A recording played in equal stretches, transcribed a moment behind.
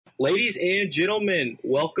Ladies and gentlemen,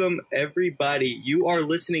 welcome everybody. You are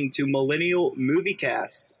listening to Millennial Movie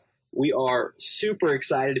Cast. We are super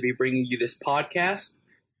excited to be bringing you this podcast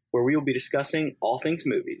where we will be discussing all things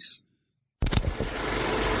movies.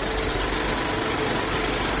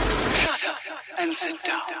 Shut up and sit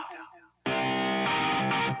down.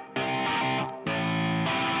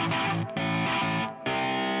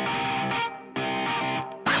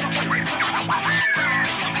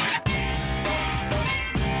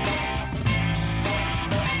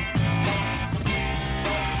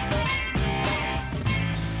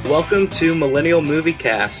 Welcome to Millennial Movie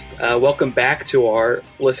Cast. Welcome back to our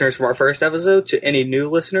listeners from our first episode. To any new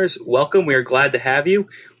listeners, welcome. We are glad to have you.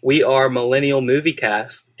 We are Millennial Movie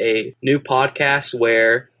Cast, a new podcast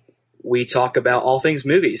where we talk about all things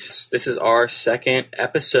movies. This is our second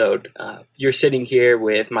episode. You're sitting here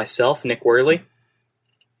with myself, Nick Worley.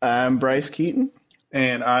 I'm Bryce Keaton.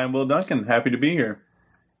 And I'm Will Duncan. Happy to be here.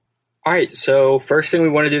 All right, so first thing we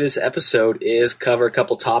want to do this episode is cover a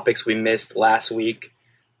couple topics we missed last week.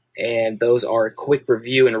 And those are a quick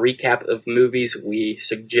review and recap of movies we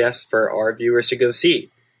suggest for our viewers to go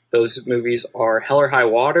see. Those movies are Hell or High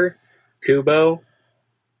Water, Kubo,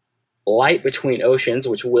 Light Between Oceans,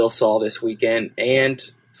 which Will saw this weekend, and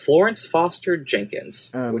Florence Foster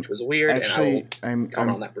Jenkins, which was weird. Actually, and I will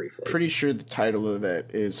comment on that briefly. Pretty sure the title of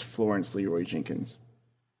that is Florence LEROYYY Jenkins.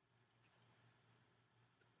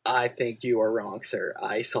 I think you are wrong, sir.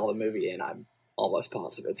 I saw the movie and I'm almost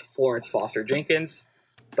positive it's Florence Foster Jenkins.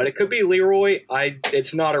 But it could be Leroy.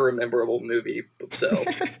 It's not a rememberable movie, so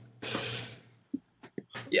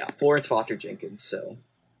yeah, Florence Foster Jenkins. So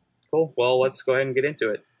cool. Well, let's go ahead and get into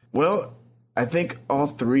it. Well, I think all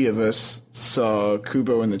three of us saw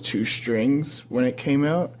Kubo and the Two Strings when it came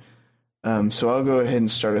out. So I'll go ahead and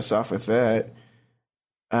start us off with that.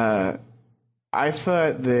 I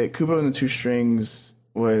thought that Kubo and the Two Strings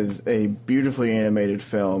was a beautifully animated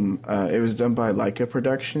film. It was done by Leica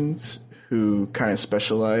Productions, who kind of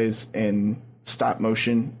specialize in stop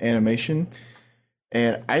motion animation.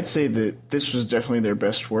 And I'd say that this was definitely their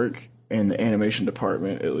best work in the animation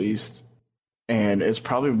department, at least. And it's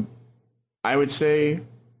probably, I would say,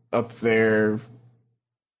 up there,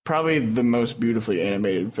 probably the most beautifully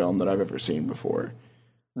animated film that I've ever seen before.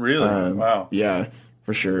 Really? Wow. Yeah,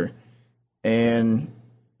 for sure. And,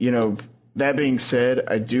 you know, that being said,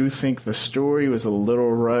 I do think the story was a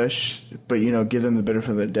little rushed, but, you know, give them the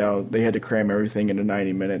benefit of the doubt. They had to cram everything into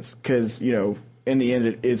 90 minutes because, you know, in the end,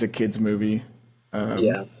 it is a kid's movie.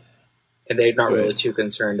 Yeah. And they're not really too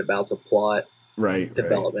concerned about the plot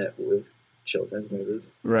development with children's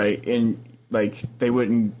movies. Right. And, like, it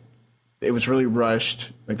was really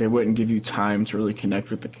rushed. Like, they wouldn't give you time to really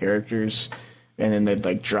connect with the characters. And then they'd,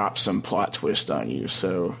 like, drop some plot twist on you.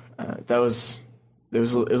 So it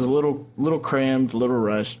was a little crammed, a little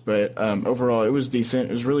rushed, but overall it was decent.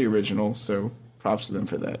 It was really original, so props to them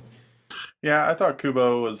for that. Yeah, I thought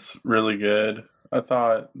Kubo was really good. I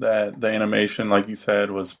thought that the animation, like you said,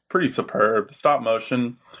 was pretty superb. The stop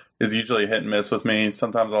motion is usually a hit and miss with me.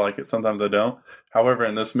 Sometimes I like it, sometimes I don't. However,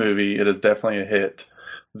 in this movie, it is definitely a hit.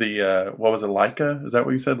 The what was it, Leica? Is that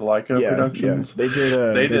what you said? Leica Productions? Yeah,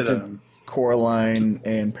 they did Coraline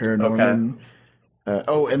and Paranorman. Okay.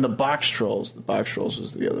 And the Box Trolls. The Box Trolls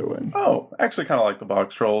was the other one. Oh, actually kind of like the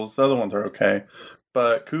Box Trolls. The other ones are okay.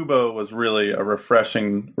 But Kubo was really a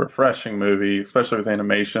refreshing movie, especially with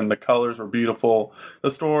animation. The colors were beautiful.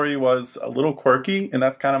 The story was a little quirky, and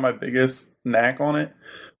that's kind of my biggest knack on it.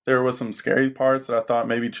 There was some scary parts that I thought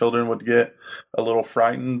maybe children would get a little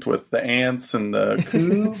frightened with the ants and the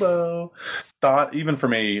Kubo. Even for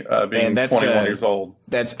me, being 21 years old.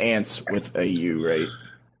 That's ants with a U, right?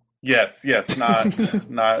 Yes,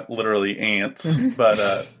 not literally ants,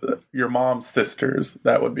 but your mom's sisters.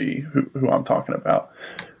 That would be who I'm talking about.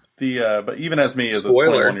 But even as me as a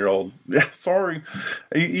 21-year-old, sorry,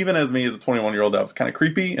 even as me as a 21-year-old, that was kind of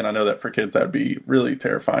creepy, and I know that for kids that'd be really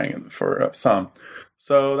terrifying for some.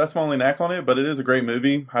 So that's my only knack on it, but it is a great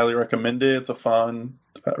movie. Highly recommend it. It's a fun,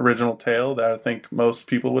 original tale that I think most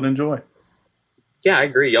people would enjoy. Yeah, I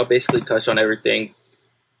agree. Y'all basically touched on everything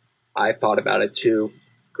I thought about it too.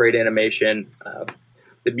 Great animation.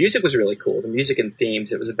 The music was really cool. The music and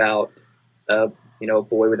themes. It was about a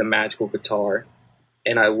boy with a magical guitar,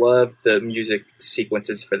 and I loved the music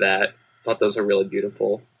sequences for that. Thought those were really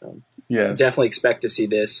beautiful. Definitely expect to see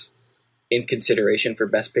this in consideration for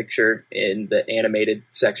Best Picture in the animated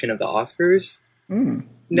section of the Oscars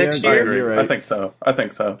next year. Right. I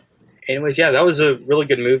think so. Anyways, yeah, that was a really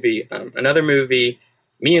good movie. Another movie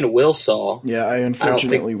me and Will saw. Yeah, I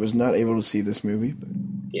unfortunately was not able to see this movie. But...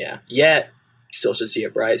 Yeah, yet still should see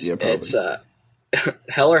it, Bryce. Yeah, probably. It's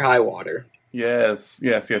Hell or High Water. Yes.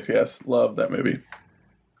 Love that movie.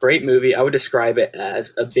 Great movie. I would describe it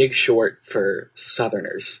as a Big Short for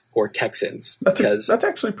Southerners or Texans. That's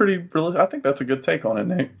actually pretty. I think that's a good take on it,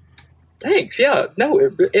 Nate. Thanks. Yeah. No,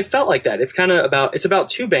 it felt like that. It's about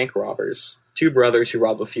two bank robbers, two brothers who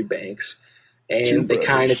rob a few banks, and they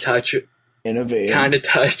kind of touch in a van.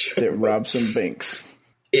 That rob some banks.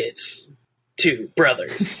 It's two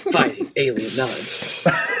brothers fighting alien nuns.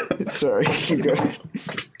 Sorry, keep going.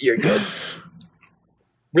 You're good.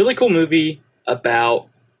 Really cool movie about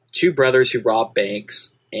two brothers who rob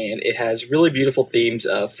banks, and it has really beautiful themes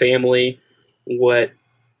of family,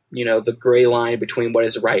 the gray line between what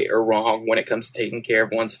is right or wrong when it comes to taking care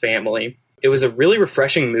of one's family. It was a really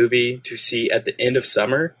refreshing movie to see at the end of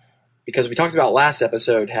summer, because we talked about last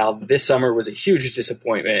episode how this summer was a huge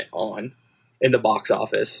disappointment in the box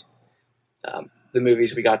office, the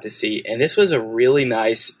movies we got to see. And this was a really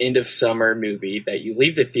nice end of summer movie that you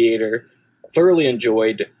leave the theater thoroughly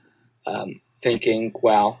enjoyed, thinking,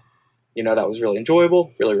 wow, that was really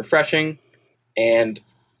enjoyable, really refreshing. And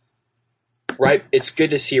it's good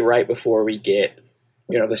to see right before we get,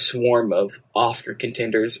 the swarm of Oscar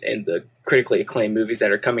contenders and the critically acclaimed movies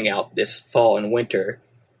that are coming out this fall and winter.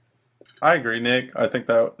 I agree, Nick. I think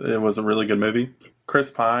that it was a really good movie.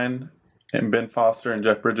 Chris Pine and Ben Foster and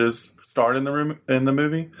Jeff Bridges starred in the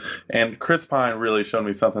movie, and Chris Pine really showed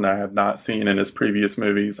me something I have not seen in his previous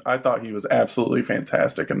movies. I thought he was absolutely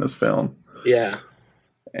fantastic in this film. Yeah.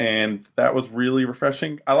 And that was really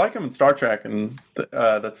refreshing. I like him in Star Trek, and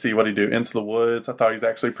let's see what he do. Into the Woods. I thought he's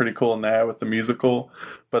actually pretty cool in that with the musical.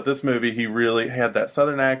 But this movie, he really had that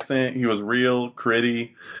Southern accent. He was real,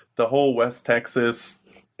 gritty. The whole West Texas,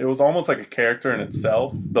 it was almost like a character in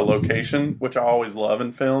itself. The location, which I always love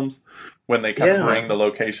in films, when they kind of bring the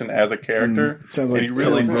location as a character. Sounds like a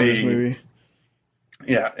movie.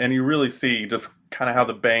 Yeah, and you really see just kind of how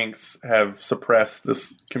the banks have suppressed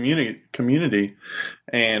this community,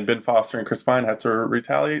 and Ben Foster and Chris Pine had to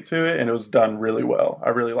retaliate to it, and it was done really well. I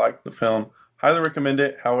really liked the film. Highly recommend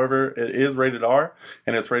it. However, it is rated R,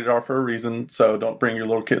 and it's rated R for a reason, so don't bring your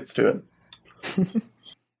little kids to it.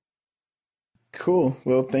 Cool.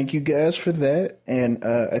 Well, thank you guys for that. And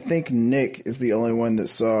I think Nick is the only one that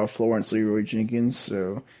saw Florence LEROYYY Jenkins,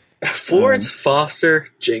 so... Florence Foster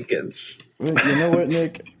Jenkins. You know what,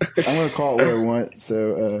 Nick? I'm going to call it what I want.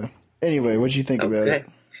 So, anyway, what'd you think about it?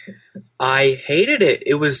 I hated it.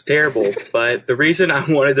 It was terrible. But the reason I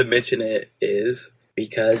wanted to mention it is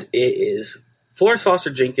because it is Florence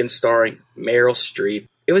Foster Jenkins starring Meryl Streep.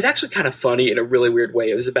 It was actually kind of funny in a really weird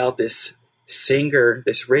way. It was about this singer,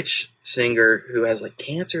 this rich singer who has like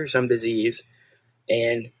cancer or some disease.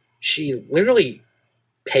 And she literally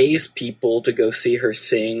pays people to go see her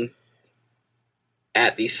sing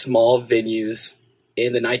at these small venues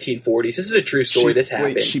in the 1940s. This is a true story. This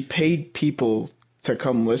happened. Wait, she paid people to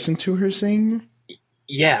come listen to her sing?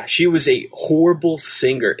 Yeah, she was a horrible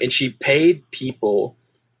singer, and she paid people.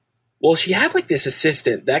 Well, she had like this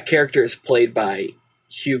assistant. That character is played by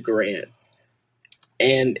Hugh Grant.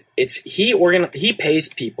 And he pays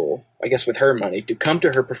people, I guess with her money, to come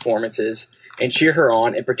to her performances and cheer her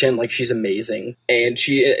on and pretend like she's amazing. And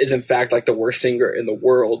she is, in fact, like the worst singer in the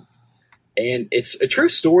world. And it's a true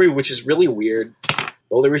story, which is really weird.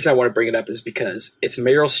 The only reason I want to bring it up is because it's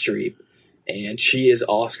Meryl Streep, and she is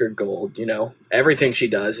Oscar gold. Everything she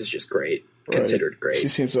does is just great, considered great. She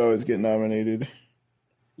seems to always get nominated.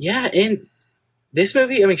 Yeah, and this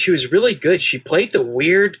movie, she was really good. She played the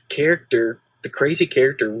weird character, the crazy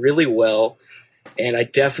character, really well. And I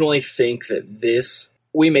definitely think that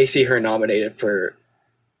we may see her nominated for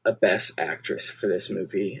a Best Actress for this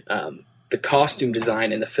movie. The costume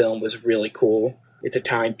design in the film was really cool. It's a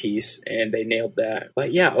timepiece, and they nailed that.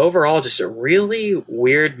 But yeah, overall, just a really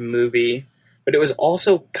weird movie, but it was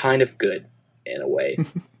also kind of good in a way.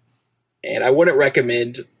 And I wouldn't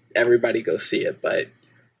recommend everybody go see it, but,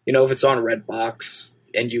 if it's on Redbox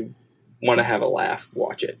and you want to have a laugh,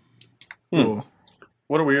 watch it. Cool.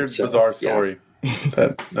 What a weird, bizarre story.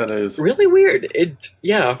 Yeah. That is. Really weird.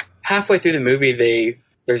 Halfway through the movie,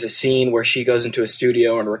 there's a scene where she goes into a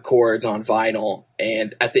studio and records on vinyl,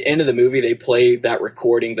 and at the end of the movie they play that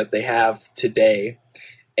recording that they have today,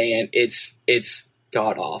 and it's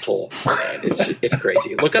god awful, and it's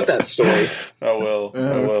crazy. Look up that story. I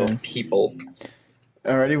will. People.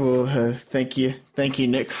 Alrighty, well, thank you,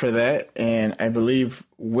 Nick, for that. And I believe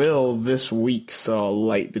Will this week saw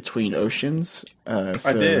Light Between Oceans. I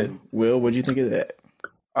did. Will, what'd you think of that?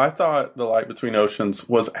 I thought The Light Between Oceans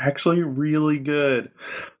was actually really good.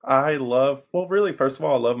 First of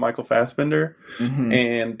all, I love Michael Fassbender,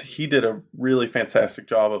 and he did a really fantastic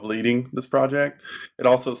job of leading this project. It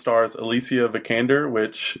also stars Alicia Vikander,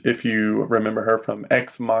 which, if you remember her from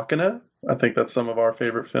Ex Machina, I think that's some of our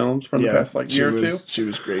favorite films from the past year or two. She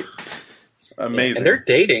was great. Amazing. And they're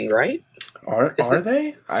dating, right? Are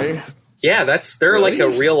they? They're like a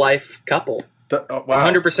real life couple. Wow.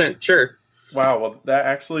 100% sure. Wow, well, that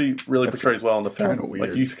actually really portrays well in the film. Weird.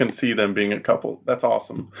 Like, you can see them being a couple. That's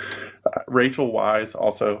awesome. Rachel Weisz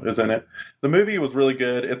also is in it. The movie was really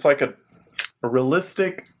good. It's like a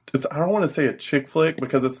realistic... I don't want to say a chick flick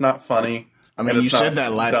because it's not funny. I mean, you said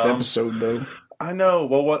that last episode, though. I know.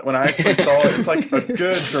 Well, when I actually saw it, it's like a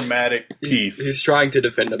good dramatic piece. He's trying to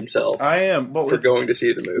defend himself. I am. For going to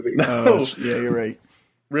see the movie. No. Yeah, you're right.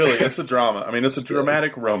 Really, it's a drama. I mean, it's a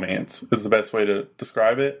dramatic romance is the best way to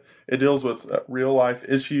describe it. It deals with real life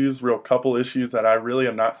issues, real couple issues that I really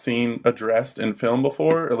have not seen addressed in film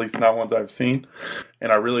before, at least not ones I've seen.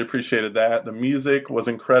 And I really appreciated that. The music was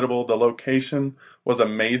incredible. The location was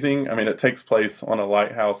amazing. I mean, it takes place on a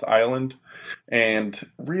lighthouse island, and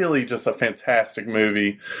really just a fantastic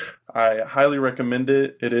movie. I highly recommend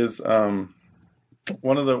it. It is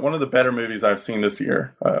one of the better movies I've seen this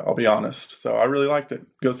year. I'll be honest. So I really liked it.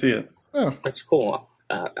 Go see it. Oh, that's cool.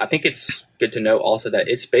 I think it's good to know also that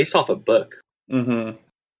it's based off a book. Mm-hmm.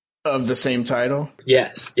 Of the same title?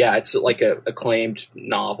 Yes. Yeah, it's like a acclaimed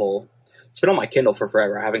novel. It's been on my Kindle for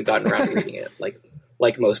forever. I haven't gotten around to reading it,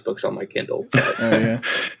 like most books on my Kindle. But. Oh, yeah.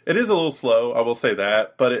 It is a little slow, I will say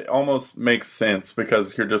that, but it almost makes sense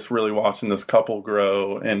because you're just really watching this couple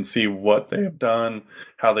grow and see what they have done,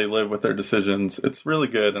 how they live with their decisions. It's really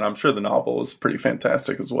good, and I'm sure the novel is pretty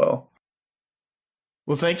fantastic as well.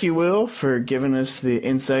 Well, thank you, Will, for giving us the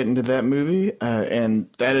insight into that movie. And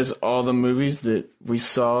that is all the movies that we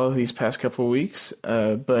saw these past couple of weeks.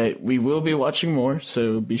 But we will be watching more,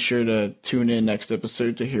 so be sure to tune in next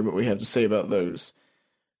episode to hear what we have to say about those.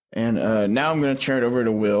 And now I'm going to turn it over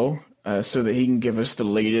to Will so that he can give us the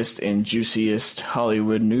latest and juiciest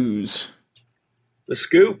Hollywood news. The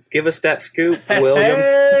scoop. Give us that scoop, William.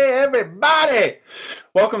 Hey, everybody!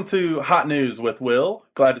 Welcome to Hot News with Will.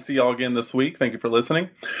 Glad to see y'all again this week. Thank you for listening.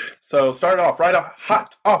 So, start off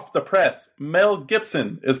hot off the press. Mel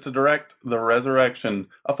Gibson is to direct The Resurrection,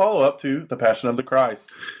 a follow-up to The Passion of the Christ.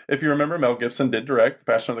 If you remember, Mel Gibson did direct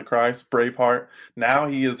The Passion of the Christ, Braveheart. Now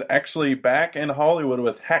he is actually back in Hollywood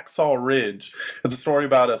with Hacksaw Ridge. It's a story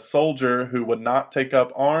about a soldier who would not take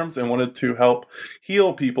up arms and wanted to help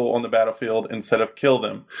heal people on the battlefield instead of kill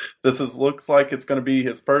them. Looks like it's going to be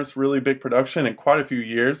his first really big production in quite a few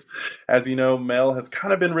years. As you know, Mel has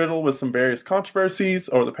kind of been riddled with some various controversies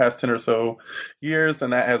over the past 10 or so years,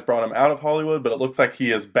 and that has brought him out of Hollywood, but it looks like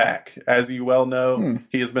he is back. As you well know,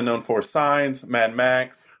 he has been known for Signs, Mad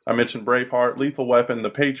Max, I mentioned Braveheart, Lethal Weapon, The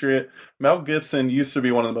Patriot. Mel Gibson used to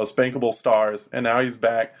be one of the most bankable stars, and now he's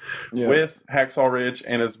back with Hacksaw Ridge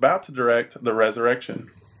and is about to direct The Resurrection.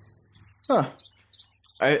 Huh.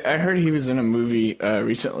 I heard he was in a movie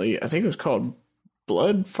recently. I think it was called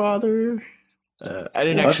Bloodfather. I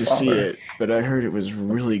didn't actually see it, but I heard it was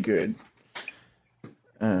really good.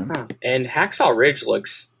 And Hacksaw Ridge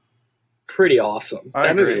looks pretty awesome.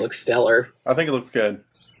 That movie looks stellar. I think it looks good.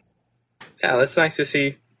 Yeah, that's nice to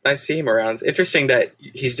see. Nice to see him around. It's interesting that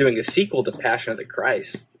he's doing a sequel to Passion of the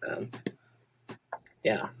Christ.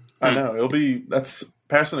 Yeah. I know.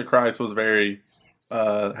 Passion of the Christ was very,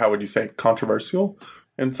 how would you say, controversial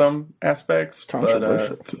in some aspects.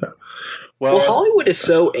 Controversial. But, well, Hollywood is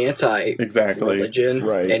so anti-religion,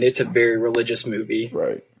 right? And it's a very religious movie,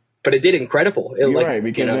 right? But it did incredible. You're right,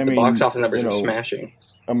 because the box office numbers are smashing.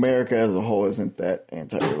 America as a whole isn't that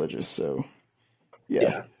anti-religious, so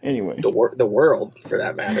yeah. Anyway, the world, for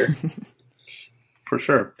that matter, for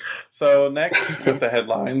sure. So next, with the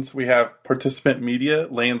headlines, we have Participant Media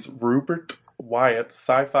lands Rupert Wyatt's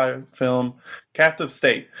sci-fi film Captive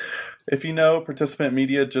State. If you know, Participant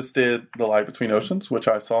Media just did The Light Between Oceans, which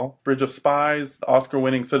I saw, Bridge of Spies,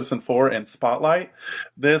 Oscar-winning Citizen4, and Spotlight.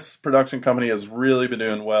 This production company has really been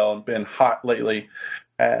doing well and been hot lately.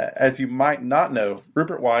 As you might not know,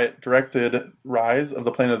 Rupert Wyatt directed Rise of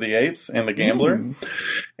the Planet of the Apes and The Gambler.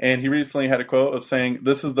 And he recently had a quote of saying,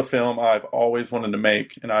 "This is the film I've always wanted to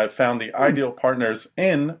make, and I've found the ideal partners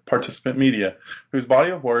in Participant Media, whose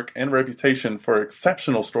body of work and reputation for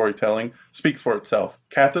exceptional storytelling speaks for itself.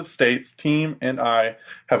 Captive State's team and I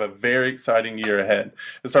have a very exciting year ahead."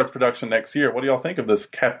 It starts production next year. What do y'all think of this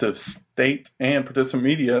Captive State and Participant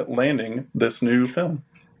Media landing this new film?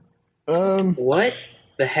 What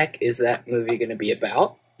the heck is that movie going to be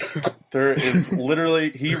about? There is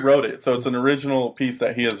literally, he wrote it, so it's an original piece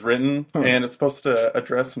that he has written, and it's supposed to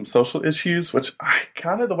address some social issues, which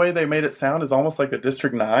kind of the way they made it sound is almost like a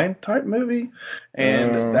District 9 type movie,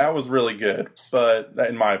 and that was really good. But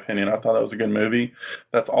in my opinion, I thought that was a good movie.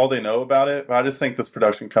 That's all they know about it, but I just think this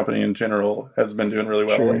production company in general has been doing really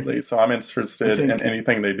well lately, so I'm interested in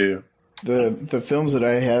anything they do. The films that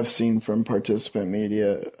I have seen from Participant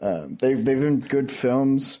Media, they've been good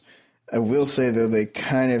films. I will say, though, they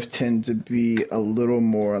kind of tend to be a little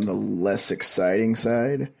more on the less exciting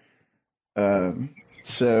side. But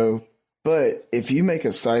if you make a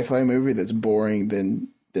sci-fi movie that's boring, then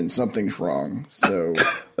something's wrong. So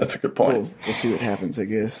that's a good point. We'll see what happens, I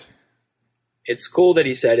guess. It's cool that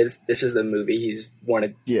he said this is the movie he's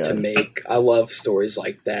wanted to make. I love stories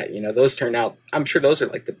like that. Those turn out, I'm sure those are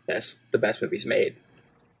like the best movies made.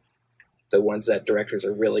 The ones that directors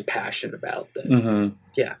are really passionate about.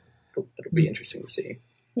 Yeah. It'll be interesting to see.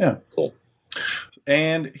 Yeah. Cool.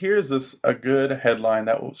 And here's a good headline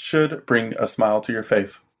that should bring a smile to your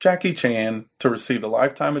face. Jackie Chan to receive the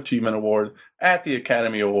Lifetime Achievement Award at the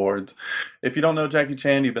Academy Awards. If you don't know Jackie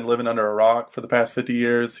Chan, you've been living under a rock for the past 50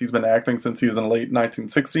 years. He's been acting since he was in the late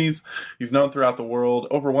 1960s. He's known throughout the world,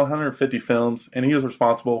 over 150 films, and he is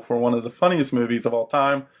responsible for one of the funniest movies of all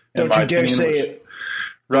time. Don't you dare say it.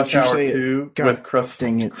 Rush Hour 2 with Chris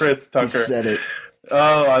Tucker. He said it.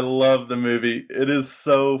 Oh, I love the movie. It is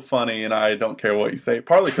so funny, and I don't care what you say.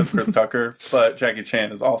 Partly because Chris Tucker, but Jackie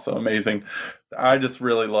Chan is also amazing. I just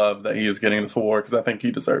really love that he is getting this award because I think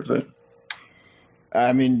he deserves it.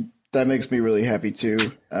 I mean, that makes me really happy,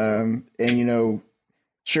 too. And,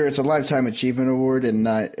 sure, it's a Lifetime Achievement Award and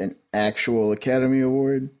not an actual Academy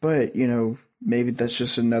Award, but, maybe that's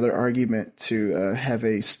just another argument to have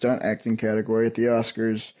a stunt acting category at the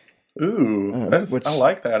Oscars. Ooh, I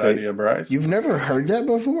like that idea, Bryce. You've never heard that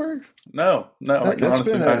before? No. That's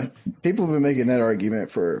been people have been making that argument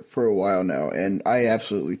for a while now, and I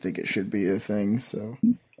absolutely think it should be a thing. So,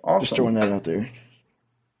 awesome. Just throwing that out there.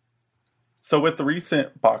 So with the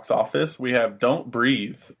recent box office, we have Don't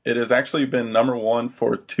Breathe. It has actually been number one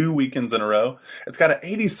for 2 weekends in a row. It's got an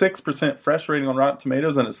 86% fresh rating on Rotten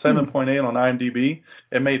Tomatoes and a 7.8 on IMDb.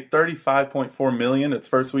 It made $35.4 million its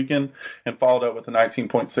first weekend and followed up with a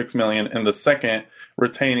 $19.6 million in the second,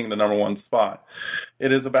 retaining the number one spot.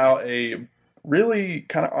 It is about a really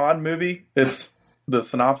kind of odd movie. The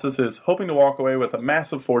synopsis is, hoping to walk away with a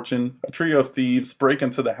massive fortune, a trio of thieves break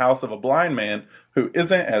into the house of a blind man who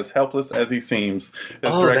isn't as helpless as he seems.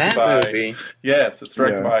 It's directed by, movie. Yes, it's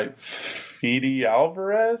directed by Fede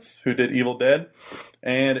Alvarez, who did Evil Dead.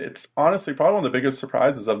 And it's honestly probably one of the biggest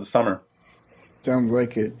surprises of the summer. Sounds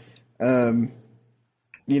like it. I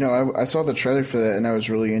saw the trailer for that and I was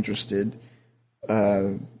really interested.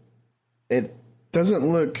 It doesn't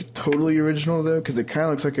look totally original, though, because it kind of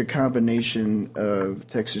looks like a combination of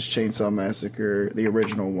Texas Chainsaw Massacre, the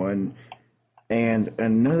original one, and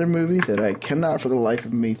another movie that I cannot for the life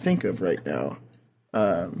of me think of right now.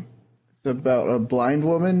 It's about a blind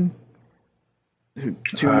woman who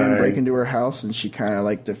two men break into her house, and she kind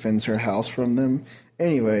of defends her house from them.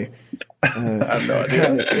 Anyway, I have no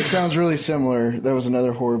idea. It sounds really similar. That was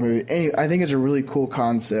another horror movie. Anyway, I think it's a really cool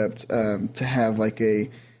concept to have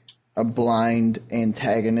a blind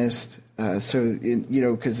antagonist, because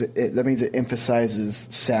that means it emphasizes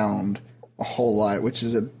sound a whole lot, which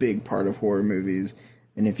is a big part of horror movies.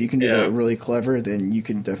 And if you can do that really clever, then you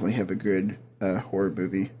can definitely have a good horror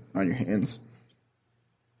movie on your hands.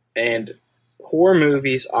 And horror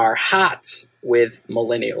movies are hot with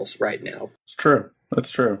millennials right now. It's true. That's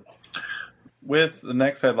true. With the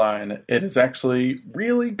next headline, it is actually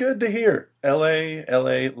really good to hear. LA,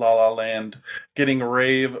 La La Land, getting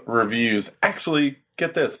rave reviews. Actually,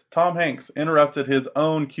 get this. Tom Hanks interrupted his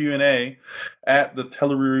own Q&A at the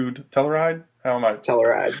Telluride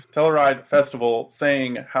Festival,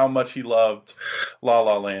 saying how much he loved La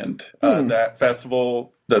La Land. That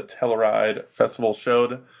festival, the Telluride Festival,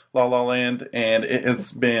 showed La La Land, and it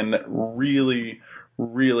has been really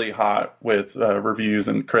hot with reviews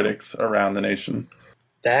and critics around the nation.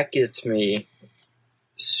 That gets me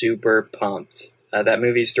super pumped. That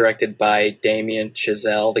movie's directed by Damien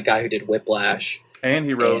Chazelle, the guy who did Whiplash. And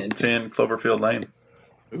he wrote 10 Cloverfield Lane.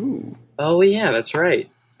 Ooh. Oh, yeah, that's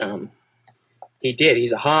right. He did.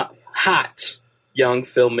 He's a hot young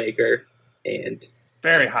filmmaker. And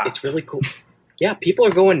very hot. It's really cool. Yeah, people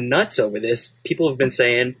are going nuts over this. People have been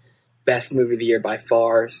saying best movie of the year by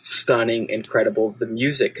far, stunning, incredible. The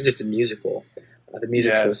music, because it's a musical, the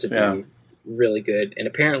music's supposed to be really good. And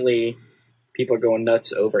apparently people are going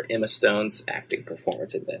nuts over Emma Stone's acting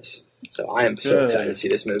performance in this. So I am so excited to see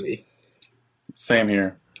this movie. Same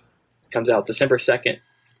here. Comes out December 2nd.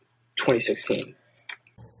 2016.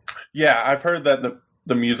 Yeah, I've heard that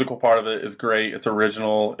the musical part of it is great. It's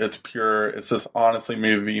original. It's pure. It's just honestly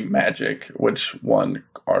movie magic, which one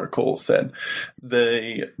article said.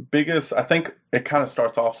 The biggest, I think it kind of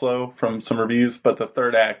starts off slow from some reviews, but the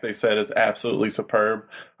third act, they said, is absolutely superb.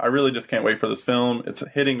 I really just can't wait for this film. It's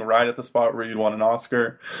hitting right at the spot where you'd want an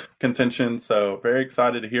Oscar contention, so very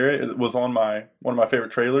excited to hear it. It was on one of my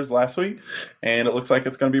favorite trailers last week, and it looks like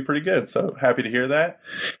it's going to be pretty good, so happy to hear that.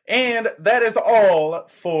 And that is all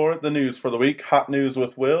for the news for the week. Hot News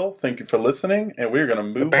with Will. Thank you for listening, and we're going to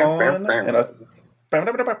move on.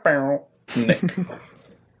 Nick.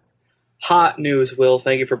 Hot news, Will.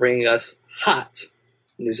 Thank you for bringing us hot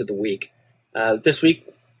news of the week. This week,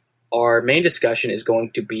 our main discussion is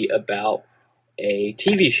going to be about a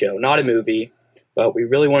TV show, not a movie, but we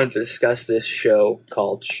really wanted to discuss this show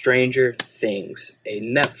called Stranger Things, a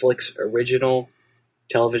Netflix original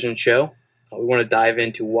television show. We want to dive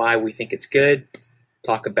into why we think it's good,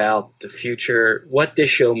 talk about the future, what this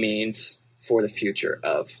show means for the future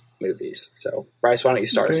of movies. So, Bryce, why don't you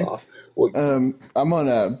start us off? I'm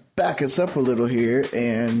gonna back us up a little here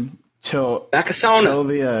and tell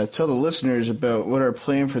the listeners about what our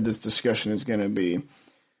plan for this discussion is going to be.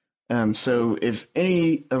 So, if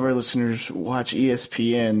any of our listeners watch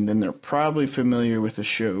ESPN, then they're probably familiar with a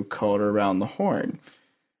show called Around the Horn.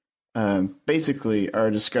 Basically,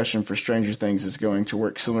 our discussion for Stranger Things is going to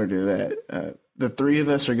work similar to that. The three of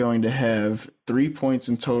us are going to have 3 points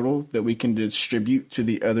in total that we can distribute to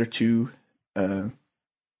the other two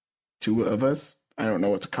of us. I don't know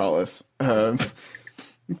what to call us.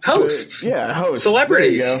 Hosts. Hosts.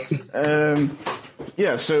 Celebrities. There you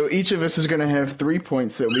go. So each of us is going to have 3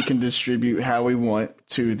 points that we can distribute how we want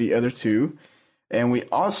to the other two. And we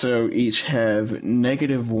also each have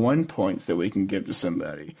 -1 points that we can give to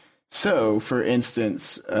somebody. So, for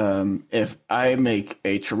instance, if I make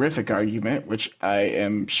a terrific argument, which I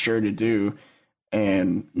am sure to do,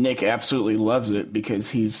 and Nick absolutely loves it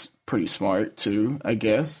because he's pretty smart too, I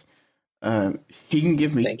guess, he can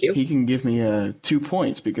give me 2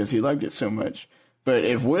 points because he liked it so much. But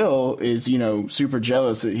if Will is, super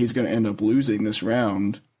jealous that he's going to end up losing this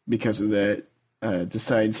round because of that,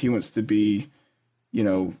 decides he wants to be,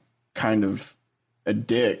 kind of a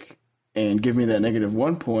dick and give me that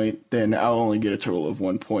 -1 point, then I'll only get a total of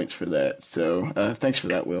 1 point for that. So thanks for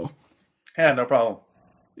that, Will. Yeah, no problem.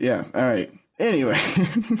 Yeah, all right. Anyway,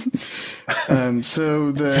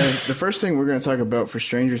 so the first thing we're going to talk about for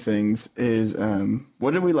Stranger Things is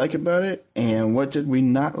what did we like about it and what did we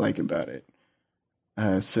not like about it?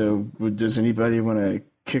 So does anybody want to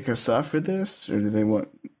kick us off for this, or do they want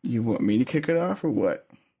me to kick it off, or what?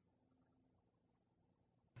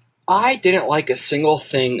 I didn't like a single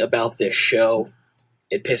thing about this show.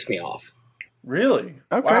 It pissed me off. Really?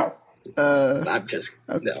 Okay. Wow. I'm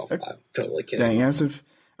totally kidding. Dang,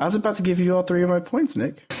 I was about to give you all 3 of my points,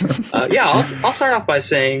 Nick. I'll start off by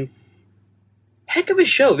saying, heck of a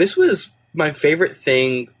show. This was my favorite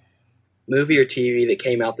thing, movie or TV, that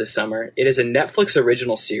came out this summer. It is a Netflix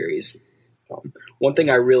original series. One thing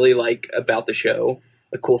I really like about the show,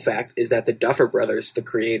 a cool fact, is that the Duffer Brothers, the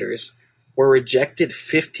creators, were rejected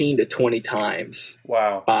 15 to 20 times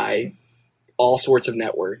by all sorts of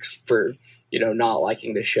networks for, not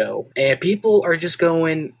liking the show. And people are just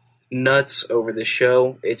going nuts over the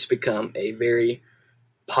show. It's become a very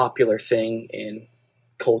popular thing in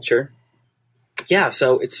culture. Yeah,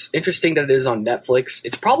 so it's interesting that it is on Netflix.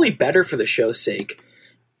 It's probably better for the show's sake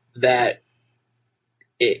that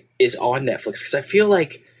it is on Netflix, because I feel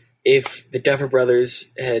like if the Duffer Brothers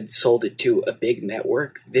had sold it to a big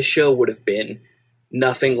network, this show would have been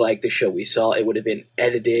nothing like the show we saw. It would have been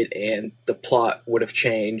edited and the plot would have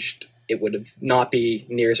changed. It would have not be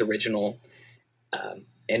near as original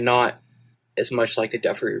and not as much like the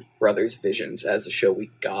Duffer Brothers visions as the show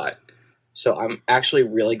we got. So I'm actually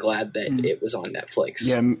really glad that it was on Netflix.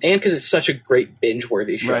 Yeah, and because it's such a great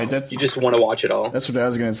binge-worthy show. Right, you just want to watch it all. That's what I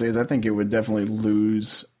was going to say. Is I think it would definitely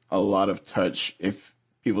lose a lot of touch if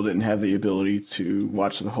people didn't have the ability to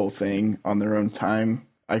watch the whole thing on their own time.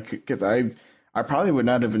 Because I probably would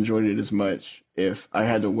not have enjoyed it as much if I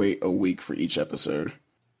had to wait a week for each episode.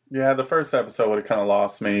 Yeah, the first episode would have kind of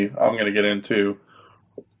lost me. I'm going to get into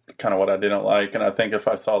kind of what I didn't like, and I think if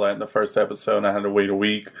I saw that in the first episode and I had to wait a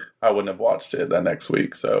week, I wouldn't have watched it that next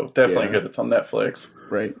week. So definitely good it's on Netflix.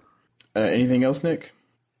 Right. Anything else, Nick?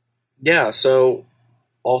 Yeah, so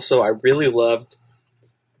also I really loved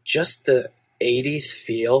just the 80s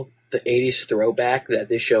feel, the 80s throwback that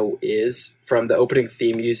this show is. From the opening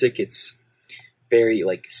theme music, it's very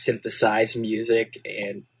synthesized music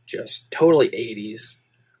and just totally 80s.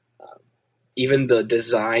 even the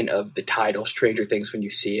design of the title, Stranger Things, when you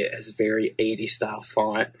see it, has very 80s style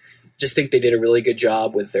font. Just think they did a really good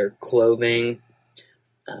job with their clothing,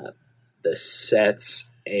 the sets,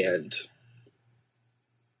 and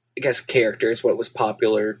I guess characters, what was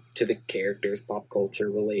popular to the characters, pop culture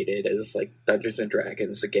related, as like Dungeons and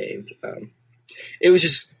Dragons, the games.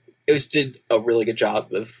 It did a really good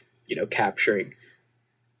job of, capturing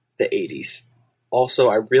the 80s. Also,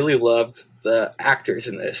 I really loved the actors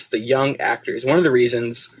in this, the young actors. One of the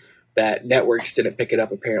reasons that networks didn't pick it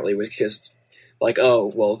up apparently was just like,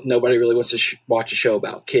 oh, well, nobody really wants to watch a show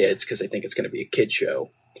about kids because they think it's going to be a kid show.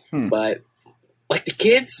 But like the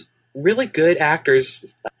kids, really good actors,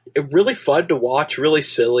 really fun to watch, really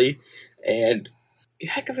silly, and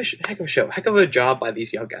heck of a show, heck of a job by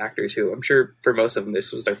these young actors who I'm sure for most of them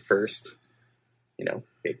this was their first,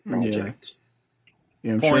 big project.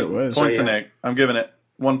 Yeah, I'm sure it was. Point to Nick. I'm giving it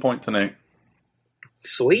 1 point to Nick.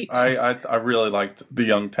 Sweet. I really liked the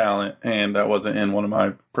young talent, and that wasn't in one of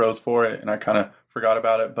my pros for it, and I kind of forgot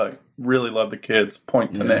about it, but really love the kids.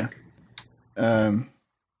 Point to Nick.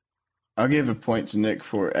 I'll give a point to Nick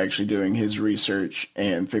for actually doing his research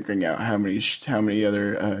and figuring out how many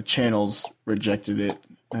other channels rejected it.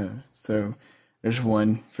 So there's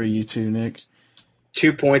one for you too, Nick.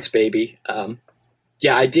 2 points, baby.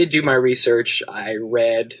 Yeah, I did do my research. I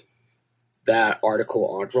read that article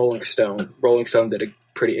on Rolling Stone. Rolling Stone did a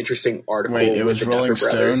pretty interesting article. Wait, it was Rolling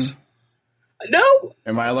Stone? No.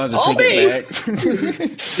 Am I allowed to take it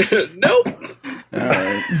back? Nope. All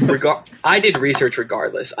right. I did research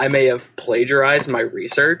regardless. I may have plagiarized my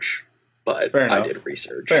research, but I did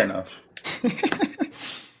research. Fair enough.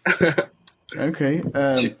 Okay.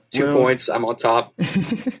 2 points. I'm on top.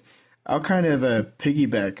 I'll kind of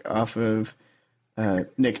piggyback off of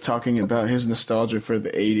Nick talking about his nostalgia for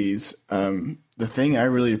the 80s. The thing I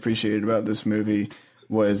really appreciated about this movie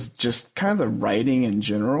was just kind of the writing in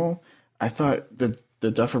general. I thought the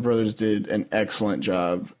Duffer Brothers did an excellent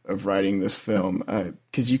job of writing this film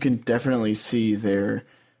because you can definitely see their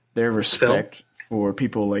respect for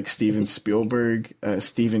people like Steven Spielberg,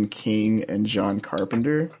 Stephen King, and John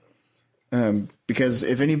Carpenter. Because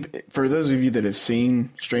for those of you that have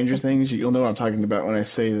seen Stranger Things, you'll know what I'm talking about when I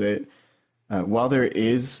say that while there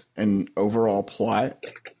is an overall plot,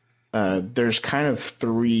 there's kind of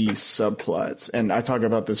 3 subplots, and I talk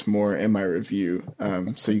about this more in my review,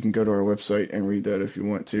 so you can go to our website and read that if you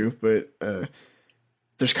want to, but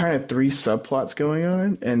there's kind of 3 subplots going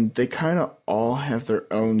on, and they kind of all have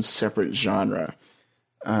their own separate genre,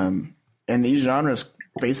 and these genres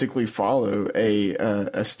basically follow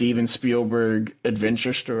a Steven Spielberg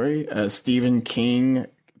adventure story, a Stephen King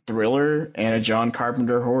thriller, and a John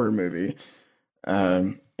Carpenter horror movie.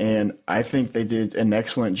 And I think they did an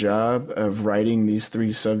excellent job of writing these 3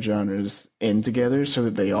 subgenres in together so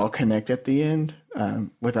that they all connect at the end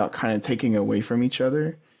without kind of taking away from each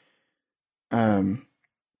other. And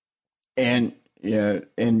the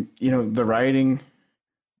writing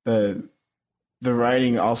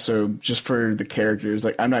also just for the characters,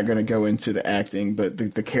 like I'm not going to go into the acting, but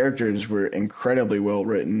the characters were incredibly well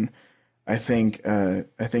written. I think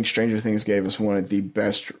Stranger Things gave us one of the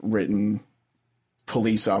best written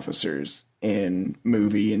police officers in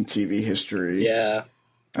movie and TV history. Yeah.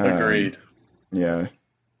 Agreed. Yeah.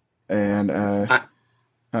 And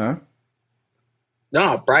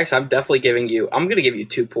No, Bryce, I'm definitely I'm going to give you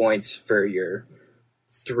 2 points for your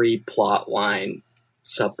 3 plot line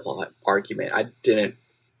subplot argument. I didn't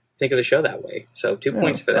think of the show that way. So 2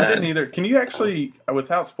 points for that. I didn't either. Can you actually,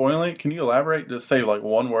 without spoiling it, can you elaborate, just say like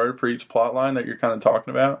one word for each plot line that you're kind of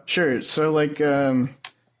talking about? Sure. So like,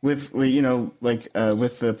 with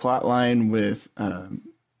the plot line with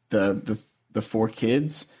the 4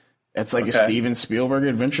 kids, it's like a Steven Spielberg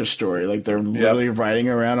adventure story. Like they're literally riding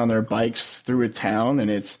around on their bikes through a town, and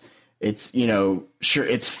it's sure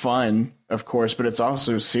it's fun, of course, but it's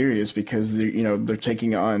also serious because they're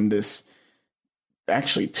taking on this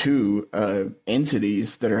actually 2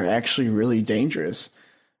 entities that are actually really dangerous.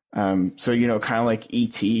 So kind of like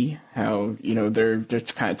E.T., how they're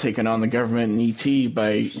kind of taking on the government and E.T.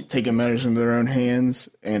 by taking matters into their own hands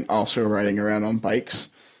and also riding around on bikes,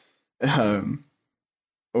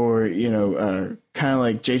 or kind of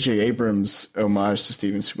like J.J. Abrams' homage to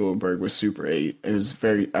Steven Spielberg with Super 8.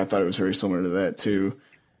 I thought it was very similar to that too.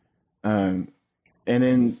 And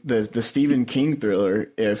then the Stephen King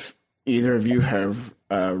thriller. If either of you have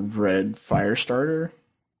read Firestarter,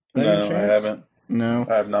 no, I haven't. No,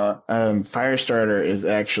 I have not. Firestarter is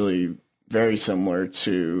actually very similar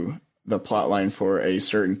to the plotline for a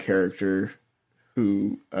certain character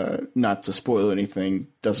who, not to spoil anything,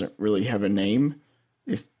 doesn't really have a name.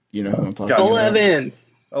 If you know who I'm talking about. 11.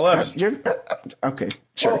 11. Okay,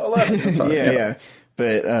 sure. Oh, 11. Sorry, yeah.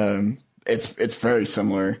 But it's very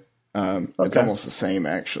similar. It's almost the same,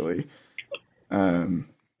 actually. And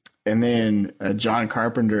then a John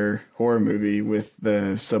Carpenter horror movie with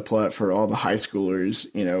the subplot for all the high schoolers.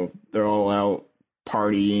 You know, they're all out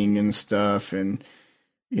partying and stuff, and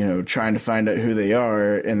trying to find out who they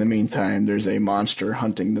are. In the meantime, there's a monster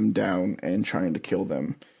hunting them down and trying to kill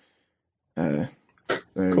them. Cool.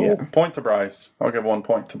 Yeah. Point to Bryce. I'll give 1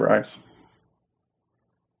 point to Bryce.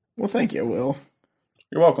 Well, thank you, Will.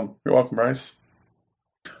 You're welcome. You're welcome, Bryce.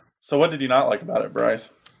 So what did you not like about it, Bryce?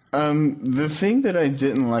 The thing that I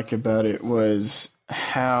didn't like about it was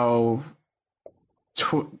how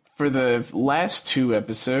for the last 2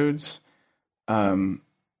 episodes,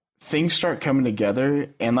 things start coming together,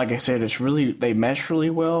 and like I said, they mesh really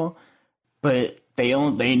well, but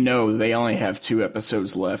they know they only have 2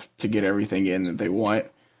 episodes left to get everything in that they want,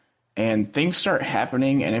 and things start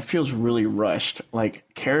happening, and it feels really rushed.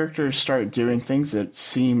 Like, characters start doing things that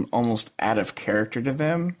seem almost out of character to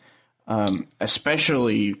them,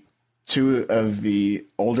 especially 2 of the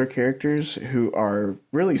older characters who are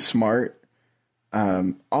really smart.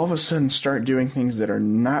 All of a sudden start doing things that are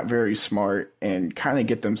not very smart and kind of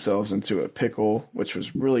get themselves into a pickle, which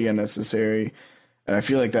was really unnecessary. And I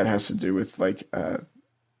feel like that has to do with the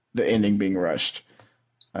ending being rushed.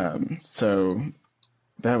 So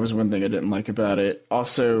that was one thing I didn't like about it.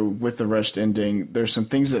 Also, with the rushed ending, there's some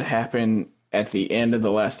things that happen at the end of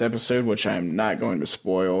the last episode, which I'm not going to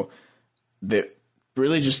spoil, that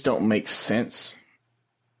really just don't make sense.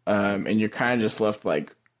 And you're kind of just left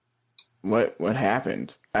like, what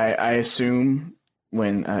happened? I assume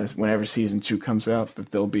whenever season 2 comes out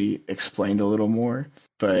that they'll be explained a little more,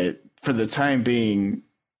 but for the time being,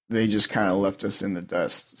 they just kind of left us in the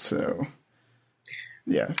dust. So,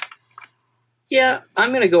 yeah. Yeah, I'm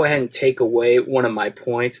going to go ahead and take away one of my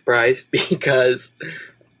points, Bryce, because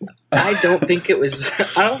I don't think it was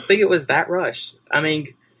that rushed. I mean,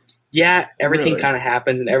 yeah, everything kind of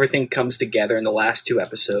happened and everything comes together in the last 2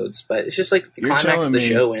 episodes, but it's just like the climax of the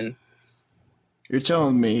show. And you're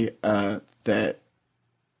telling me that,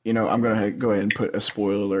 I'm going to go ahead and put a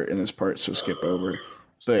spoiler alert in this part, so skip over.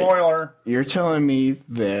 But spoiler. You're telling me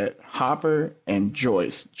that Hopper and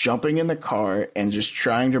Joyce jumping in the car and just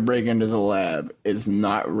trying to break into the lab is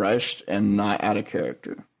not rushed and not out of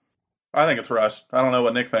character? I think it's rushed. I don't know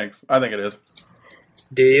what Nick thinks. I think it is.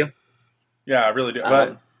 Do you? Yeah, I really do.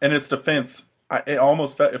 But in its defense, it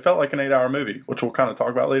felt like an 8-hour movie, which we'll kind of talk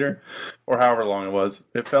about later, or however long it was.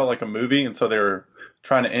 It felt like a movie, and so they were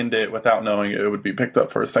trying to end it without knowing it would be picked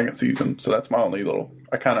up for a second season. So that's my only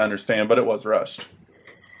I kind of understand, but it was rushed.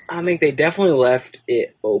 I think they definitely left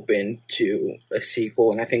it open to a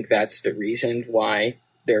sequel, and I think that's the reason why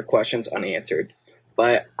there are questions unanswered.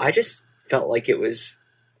 But I just felt like it was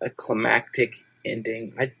a climactic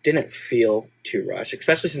ending. I didn't feel too rushed,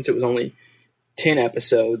 especially since it was only 10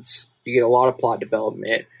 episodes. You get a lot of plot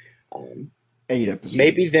development. 8 episodes.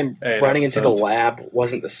 Maybe them running into the lab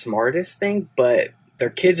wasn't the smartest thing, but their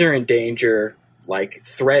kids are in danger. Like,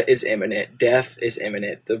 threat is imminent. Death is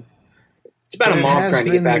imminent. It's about a mom trying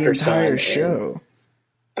to get back her son. Show.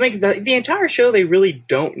 I mean, the entire show, they really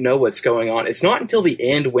don't know what's going on. It's not until the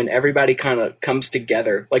end when everybody kind of comes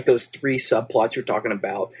together, like those 3 subplots you're talking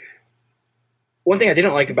about. One thing I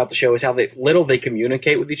didn't like about the show is how little they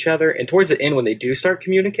communicate with each other. And towards the end, when they do start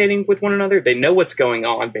communicating with one another, they know what's going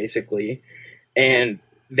on, basically. And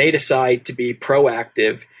they decide to be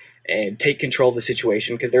proactive and take control of the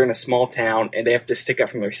situation because they're in a small town and they have to stick up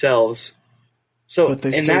for themselves. So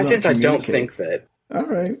in that sense, I don't think that. All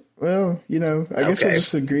right. Well, I guess we'll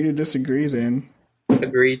just agree to disagree then.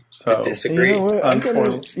 Agreed to disagree. You know what?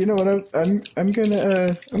 I'm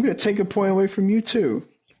gonna take a point away from you too.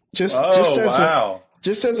 Just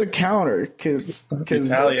as a counter, because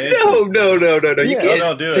no. You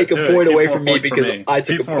can't take a point away from me because I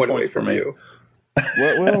took a point away from you.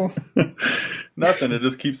 What will? Nothing. It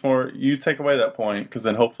just keeps more. You take away that point because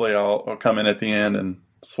then hopefully I'll come in at the end and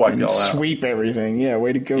swipe y'all out. Sweep everything. Yeah,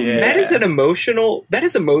 way to go. Yeah. That is an emotional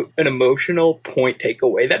point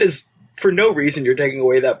takeaway. That is for no reason you're taking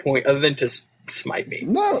away that point other than to smite me.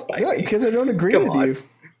 No, because I don't agree with you.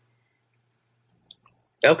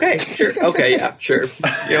 Okay, sure. Okay, yeah, sure.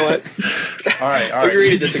 You know what? All right. Agree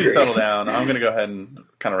to you disagree. Settle down. I'm going to go ahead and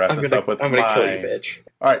kind of wrap this up with I'm going to kill you, bitch.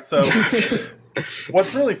 All right, so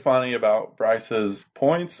what's really funny about Bryce's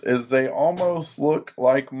points is they almost look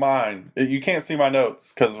like mine. You can't see my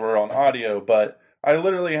notes because we're on audio, but I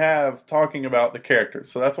literally have talking about the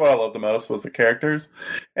characters. So that's what I love the most was the characters.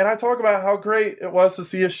 And I talk about how great it was to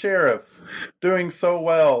see a sheriff doing so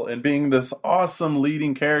well and being this awesome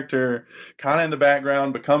leading character, kind of in the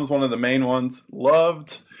background, becomes one of the main ones.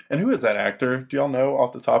 Loved. And who is that actor? Do y'all know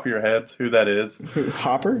off the top of your heads who that is?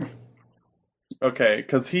 Hopper? Okay,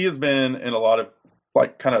 because he has been in a lot of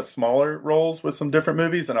like kind of smaller roles with some different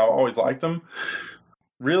movies, and I've always liked him.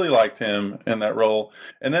 Really liked him in that role.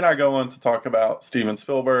 And then I go on to talk about Steven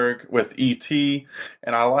Spielberg with E.T.,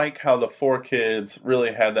 and I like how the four kids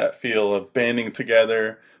really had that feel of banding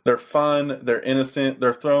together. They're fun, they're innocent,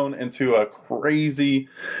 they're thrown into a crazy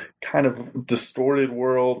kind of distorted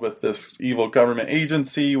world with this evil government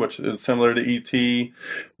agency, which is similar to E.T.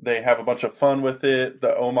 They have a bunch of fun with it.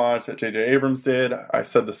 The homage that J.J. Abrams did, I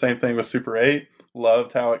said the same thing with Super 8.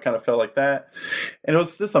 Loved how it kind of felt like that. And it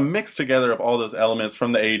was just a mix together of all those elements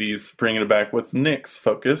from the 80s, bringing it back with Nick's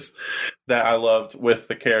focus that I loved with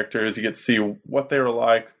the characters. You get to see what they were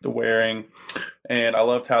like, the wearing, and I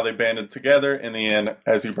loved how they banded together in the end,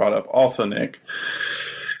 as you brought up also, Nick.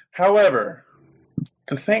 However,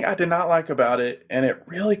 the thing I did not like about it, and it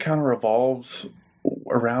really kind of revolves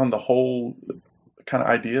around the whole kind of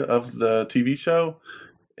idea of the TV show,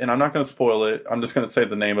 and I'm not going to spoil it. I'm just going to say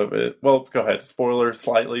the name of it. Well, go ahead. Spoiler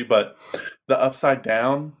slightly, but the Upside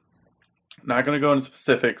Down. Not going to go into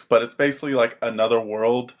specifics, but it's basically like another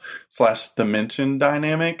world / dimension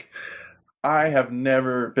dynamic. I have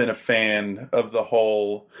never been a fan of the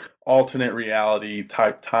whole alternate reality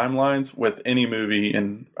type timelines with any movie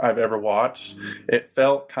I've ever watched. It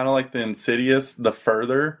felt kind of like the Insidious, The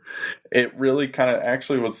Further. It really kind of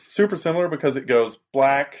actually was super similar because it goes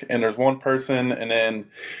black and there's one person and then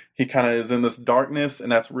he kind of is in this darkness,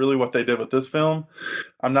 and that's really what they did with this film.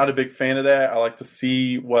 I'm not a big fan of that. I like to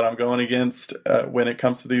see what I'm going against when it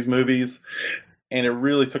comes to these movies. And it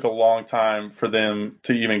really took a long time for them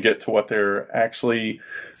to even get to what they're actually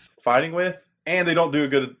fighting with. And they don't do a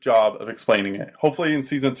good job of explaining it. Hopefully in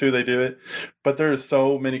season 2 they do it. But there's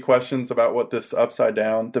so many questions about what this upside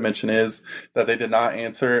down dimension is that they did not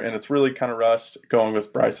answer. And it's really kind of rushed, going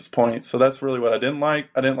with Bryce's point. So that's really what I didn't like.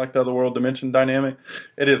 I didn't like the other world dimension dynamic.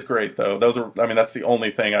 It is great though. That's the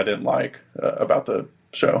only thing I didn't like about the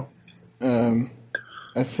show.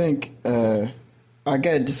 I think I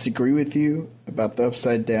gotta disagree with you about the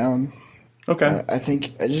upside down. Okay. I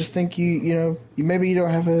just think you maybe you don't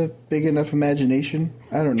have a big enough imagination.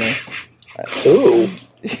 I don't know. Ooh.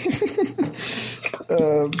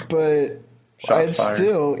 But Shots I'm fired.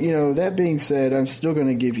 still, that being said, I'm still going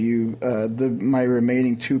to give you my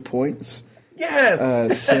remaining 2 points.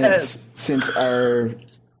 Yes. Since our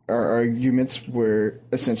arguments were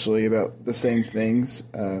essentially about the same things,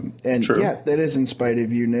 and True. Yeah, that is in spite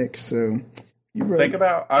of you, Nick. So. Think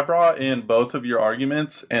about, I brought in both of your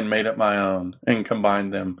arguments and made up my own and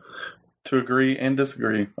combined them to agree and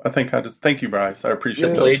disagree. Thank you, Bryce. I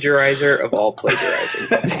appreciate it. Plagiarizer of all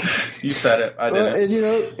plagiarizers. You said it. I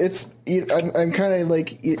didn't. And I'm kind of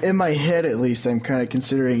like, in my head at least, I'm kind of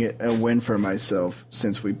considering it a win for myself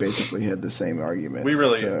since we basically had the same argument. We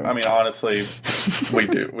really, honestly, we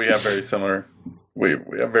do. We have very similar, we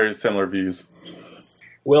have very similar views.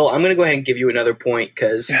 Well, I'm going to go ahead and give you another point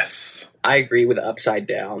because Yes. I agree with Upside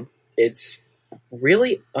Down. It's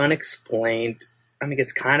really unexplained. I mean,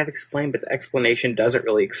 it's kind of explained, but the explanation doesn't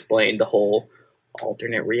really explain the whole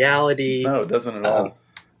alternate reality. No, it doesn't at all.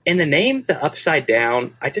 In the name, the Upside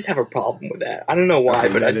Down, I just have a problem with that. I don't know why,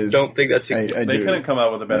 but I don't think that's... They couldn't come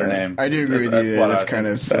up with a better name. I do agree with you. That's kind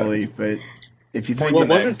of silly, but if you think... Well,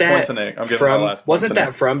 wasn't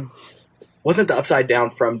the Upside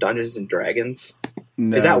Down from Dungeons & Dragons?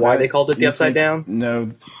 No, is that why they called it the Upside Down? No,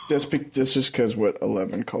 that's just because what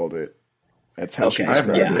 11 called it. That's how she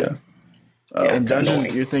described it. And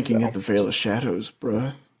Dungeons, you're thinking of the Veil of Shadows,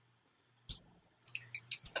 bruh.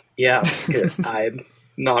 Yeah, I'm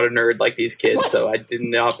not a nerd like these kids, so I did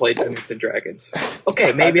not play Dungeons & Dragons.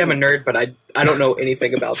 Okay, maybe I'm a nerd, but I don't know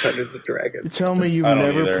anything about Dungeons & Dragons. You tell me you've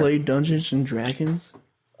never played Dungeons & Dragons?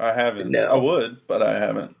 I haven't. No. I would, but I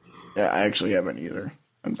haven't. Yeah, I actually haven't either.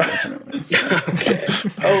 Unfortunately. Okay.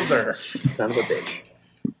 Poser. Son of a bitch.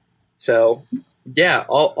 So, yeah,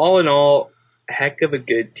 all in all, heck of a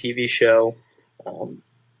good TV show.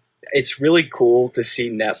 It's really cool to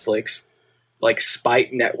see Netflix,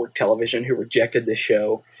 spite network television who rejected this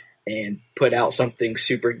show and put out something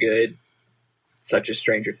super good, such as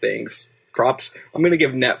Stranger Things. Props. I'm going to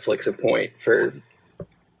give Netflix a point for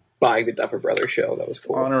buying the Duffer Brothers show. That was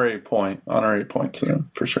cool. Honorary point to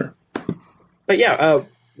them, for sure. But yeah,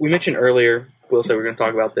 we mentioned earlier, Will said we're going to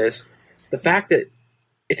talk about this, the fact that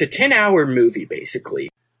it's a 10-hour movie, basically.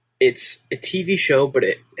 it's a TV show, but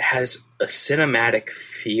it has a cinematic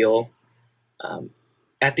feel.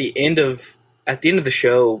 At the end of the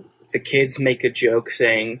show, the kids make a joke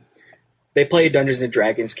saying they play a Dungeons and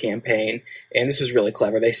Dragons campaign, and this was really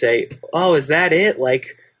clever. They say, "Oh, is that it?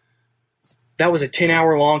 Like that was a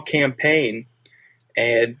 10-hour long campaign?"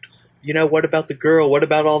 And what about the girl? What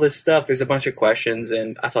about all this stuff? There's a bunch of questions,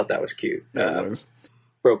 and I thought that was cute. That was.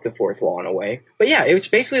 Broke the fourth wall in a way. But yeah, it was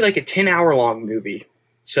basically like a 10-hour long movie.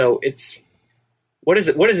 So it's what does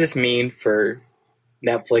this mean for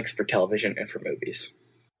Netflix, for television, and for movies?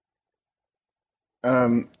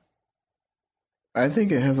 I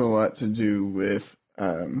think it has a lot to do with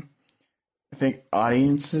I think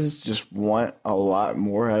audiences just want a lot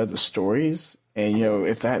more out of the stories, and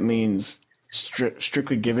if that means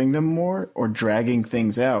strictly giving them more or dragging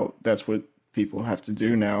things out, that's what people have to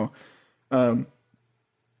do now.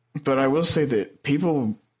 But I will say that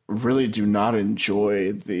people really do not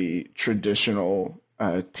enjoy the traditional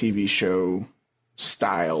TV show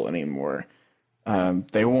style anymore.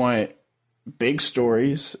 They want big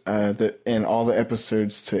stories that in all the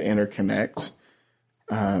episodes to interconnect.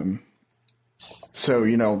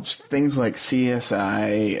 So things like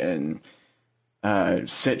CSI and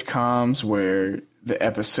sitcoms where the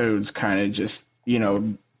episodes kind of just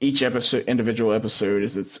each individual episode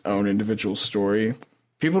is its own individual story.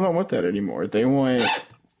 People don't want that anymore. They want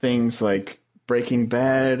things like Breaking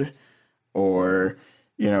Bad or,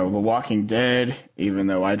 The Walking Dead, even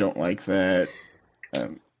though I don't like that.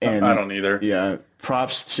 And I don't either. Yeah.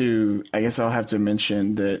 Props to, I guess I'll have to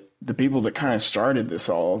mention that the people that kind of started this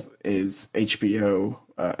all is HBO,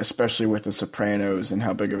 especially with The Sopranos and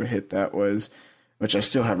how big of a hit that was, which I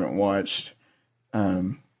still haven't watched.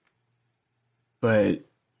 But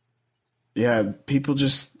yeah, people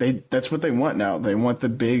that's what they want now. They want the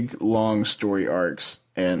big, long story arcs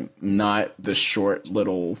and not the short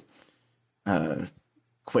little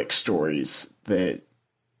quick stories that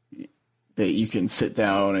you can sit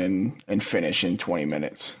down and finish in 20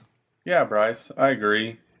 minutes. Yeah, Bryce, I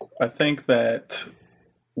agree. I think that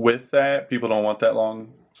with that, people don't want that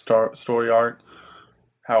long story arc.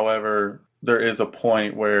 However, there is a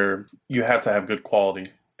point where you have to have good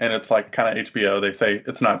quality. And it's like kind of HBO. They say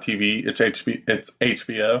it's not TV, it's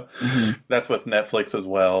HBO. Mm-hmm. That's with Netflix as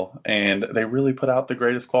well. And they really put out the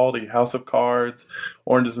greatest quality. House of Cards,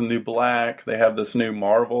 Orange is the New Black. They have this new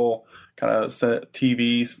Marvel kind of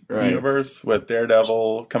TV universe with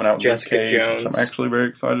Daredevil coming out with Jessica Jones, which I'm actually very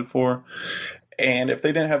excited for. And if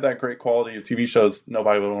they didn't have that great quality of TV shows,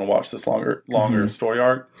 nobody would want to watch this longer story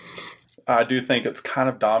arc. I do think it's kind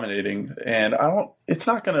of dominating. And it's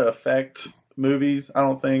not going to affect movies, I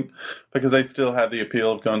don't think, because they still have the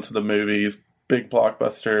appeal of going to the movies, big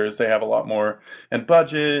blockbusters. They have a lot more and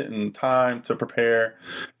budget and time to prepare.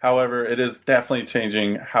 However, it is definitely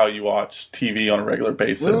changing how you watch TV on a regular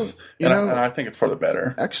basis. Well, and I think it's for the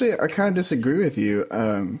better. Actually, I kind of disagree with you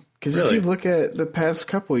because if you look at the past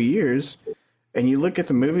couple of years and you look at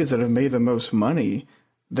the movies that have made the most money,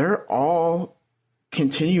 they're all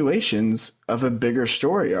continuations of a bigger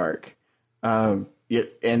story arc.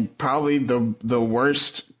 And probably the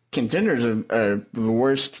worst contenders, the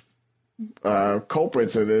worst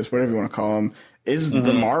culprits of this, whatever you want to call them, is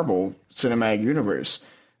the Marvel Cinematic Universe.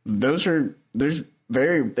 They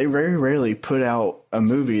very rarely put out a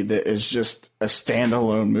movie that is just a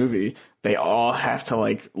standalone movie. They all have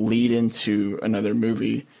to lead into another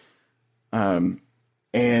movie. And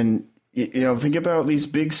think about these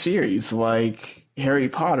big series like Harry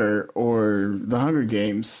Potter or The Hunger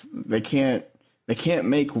Games. They can't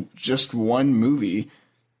make just one movie.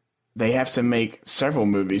 They have to make several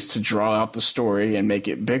movies to draw out the story and make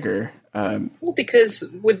it bigger. Well, because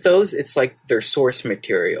with those, it's like their source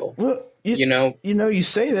material. Well, you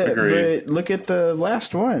say that, Agreed. But look at the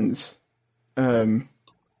last ones.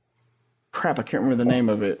 Crap, I can't remember the name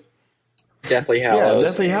of it. Deathly Hallows. Yeah,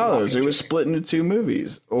 Deathly Hallows. It was split into two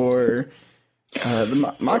movies. Or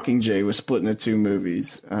the Mockingjay was split into two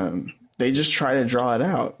movies. They just try to draw it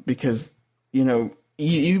out because you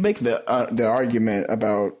make the argument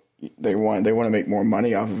about they want to make more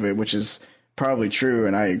money off of it, which is probably true,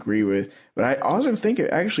 and I agree with. But I also think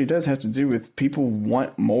it actually does have to do with people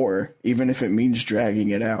want more, even if it means dragging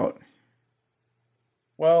it out.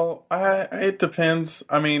 Well, it depends.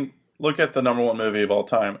 I mean, look at the number one movie of all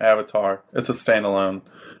time, Avatar. It's a standalone.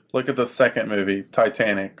 Look at the second movie,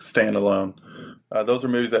 Titanic, standalone. Those are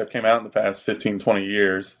movies that have came out in the past 15, 20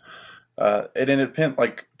 years. It independent,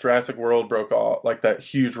 like Jurassic World broke all that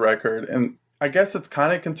huge record, and I guess it's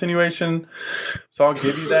kind of a continuation, so I'll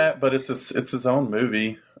give you that. But it's its own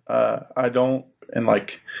movie. I don't, and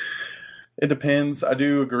it depends. I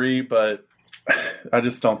do agree, but I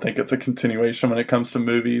just don't think it's a continuation when it comes to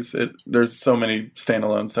movies. There's so many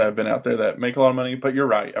standalones that have been out there that make a lot of money, but you're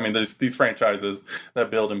right. I mean, there's these franchises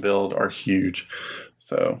that build and build are huge.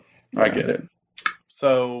 So I get it.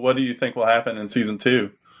 So what do you think will happen in season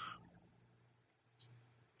 2?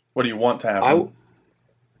 What do you want to happen?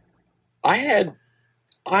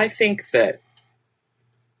 I think that,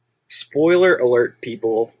 spoiler alert,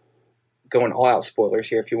 people, going all out spoilers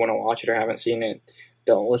here. If you want to watch it or haven't seen it,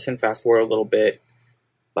 don't listen, fast forward a little bit.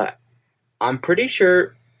 But I'm pretty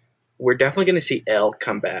sure we're definitely going to see Elle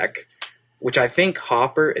come back, which I think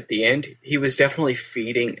Hopper at the end, he was definitely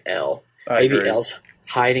feeding Elle. Maybe agree. Elle's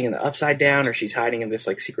hiding in the Upside Down, or she's hiding in this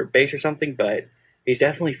like secret base or something, but he's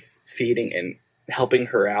definitely feeding and helping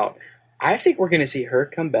her out. I think we're going to see her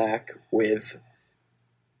come back with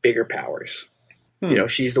bigger powers. You know,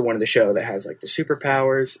 she's the one in the show that has like the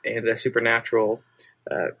superpowers and the supernatural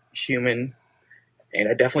human. And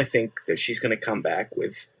I definitely think that she's going to come back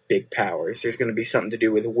with big powers. There's going to be something to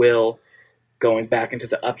do with Will going back into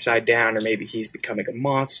the Upside Down, or maybe he's becoming a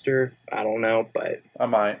monster. I don't know, but I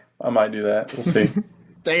might do that. We'll see.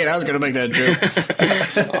 Dang it, I was going to make that joke.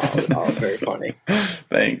 oh, very funny.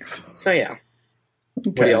 Thanks. So yeah,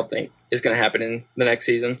 what do y'all think is going to happen in the next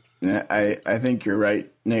season? Yeah, I think you're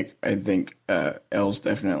right, Nick. I think Elle's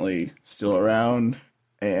definitely still around,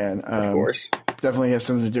 and of course, definitely has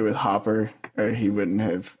something to do with Hopper, or he wouldn't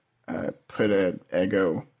have put an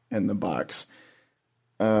Eggo in the box.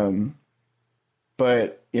 But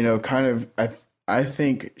you know, kind of, I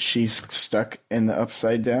think she's stuck in the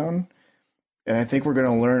Upside Down, and I think we're going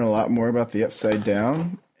to learn a lot more about the Upside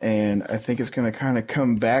Down, and I think it's going to kind of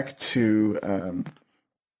come back to.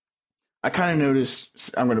 I kind of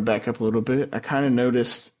noticed, I'm going to back up a little bit. I kind of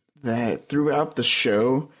noticed that throughout the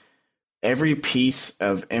show, every piece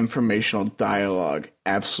of informational dialogue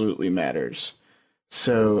absolutely matters.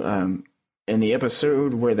 So in the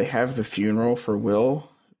episode where they have the funeral for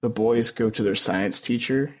Will, the boys go to their science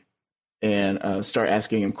teacher and start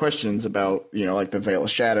asking him questions about, you know, like the Veil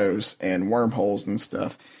of Shadows and wormholes and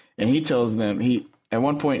stuff. And he tells them, at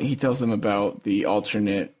one point he tells them about the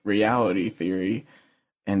alternate reality theory,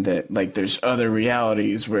 and that, like, there's other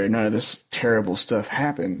realities where none of this terrible stuff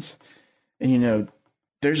happens. And, you know,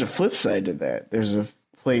 there's a flip side to that. There's a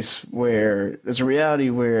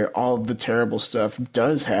reality where all the terrible stuff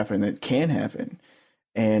does happen, that can happen.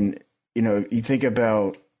 And, you know, you think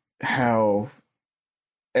about how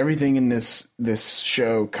everything in this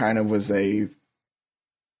show kind of was a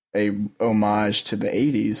homage to the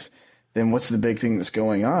 80s, then what's the big thing that's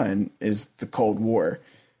going on is the Cold War.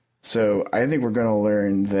 So I think we're going to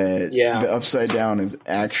learn that the Upside Down is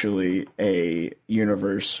actually a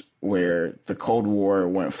universe where the Cold War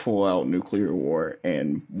went full out nuclear war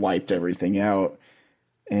and wiped everything out.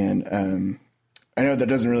 And I know that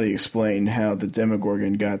doesn't really explain how the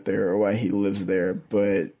Demogorgon got there or why he lives there,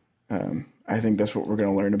 but I think that's what we're going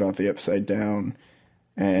to learn about the Upside Down.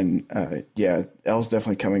 And Elle's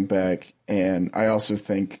definitely coming back. And I also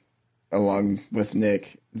think, along with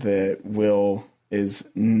Nick, that Will is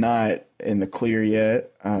not in the clear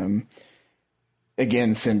yet.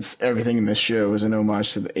 Again, since everything in this show is an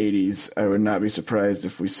homage to the 80s, I would not be surprised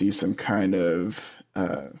if we see some kind of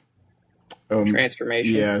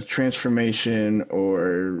transformation. Yeah, transformation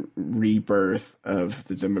or rebirth of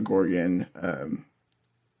the Demogorgon,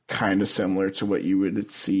 kind of similar to what you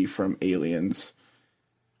would see from Aliens.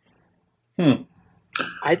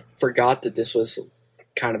 I forgot that this was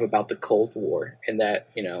kind of about the Cold War, and that,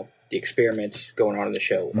 you know, the experiments going on in the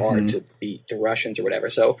show are to beat the Russians or whatever.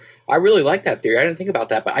 So I really like that theory. I didn't think about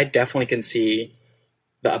that, but I definitely can see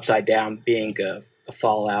the Upside Down being a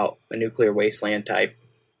fallout, a nuclear wasteland type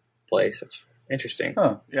place. It's interesting.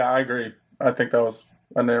 Yeah, I agree. I think I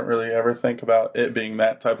didn't really ever think about it being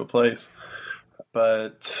that type of place.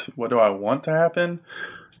 But what do I want to happen?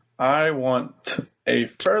 I want a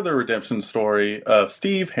further redemption story of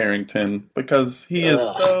Steve Harrington, because he is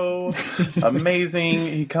so amazing.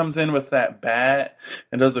 He comes in with that bat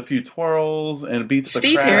and does a few twirls and beats the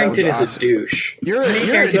crowd. Steve Harrington is a douche. Steve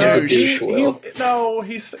Harrington is a douche, Will.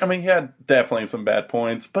 He had definitely some bad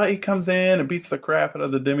points, but he comes in and beats the crap out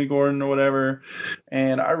of the Demogorgon or whatever.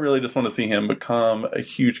 And I really just want to see him become a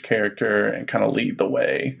huge character and kind of lead the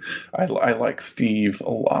way. I like Steve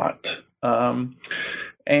a lot.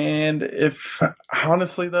 And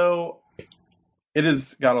honestly though, it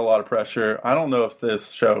has got a lot of pressure. I don't know if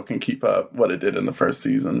this show can keep up what it did in the first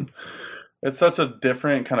season. It's such a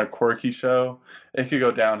different kind of quirky show. It could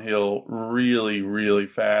go downhill really, really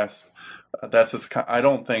fast. That's just. I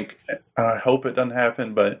don't think. I hope it doesn't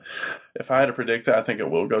happen, but if I had to predict it, I think it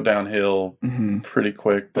will go downhill pretty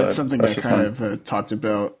quick. That's something I kind of talked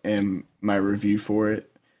about in my review for it.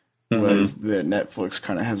 Was that Netflix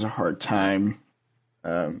kind of has a hard time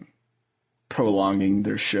prolonging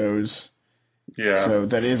their shows. Yeah. So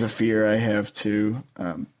that is a fear I have too.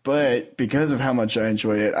 But because of how much I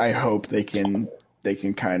enjoyed it, I hope they can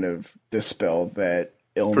kind of dispel that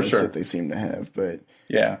illness that they seem to have. But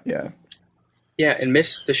yeah. And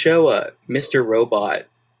the show Mr. Robot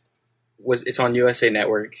it's on USA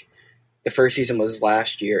Network. The first season was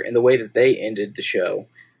last year, and the way that they ended the show,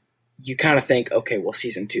 you kind of think, okay, well,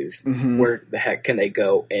 season 2's where the heck can they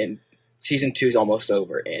go? And season 2's almost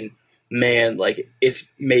over, and man, like it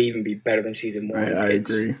may even be better than season 1. I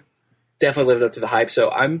agree. Definitely lived up to the hype. So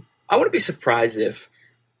I wouldn't be surprised if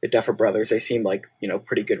the Duffer Brothers, they seem like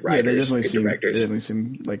pretty good writers, they definitely good directors. They definitely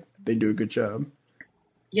seem like they do a good job.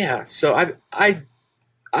 Yeah, so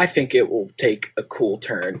I think it will take a cool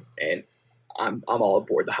turn, and I'm all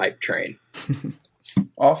aboard the hype train.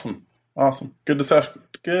 Awesome. Good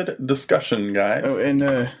discussion, guys. Oh,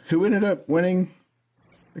 and who ended up winning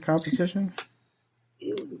the competition?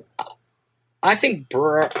 I think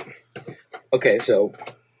okay, so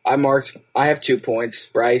I have 2 points,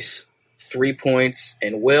 Bryce 3 points,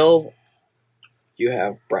 and Will, you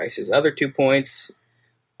have Bryce's other 2 points.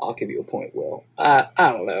 I'll give you a point, Will. I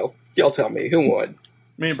don't know. Y'all tell me who won.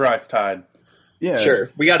 Me and Bryce tied. Yeah, sure.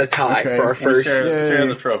 We got a tie for our first share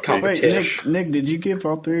the trophy. competition. Wait, Nick, did you give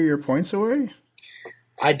all 3 of your points away?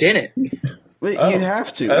 I didn't. Wait, you'd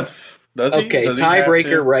have to. Okay,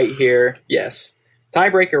 tiebreaker right here. Yes,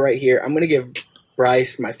 tiebreaker right here. I'm going to give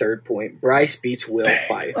Bryce my 3rd point. Bryce beats Will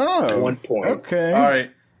by 1 point. Okay. All right.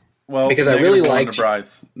 Well, because I really liked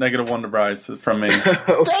Bryce. -1 to Bryce from me. Dang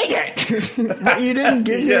it! But you didn't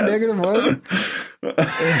give me a -1.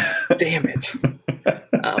 Damn it.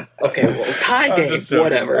 Okay, well, tie game.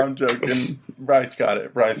 Whatever. I'm joking. Bryce got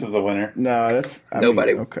it. Bryce is the winner. No, that's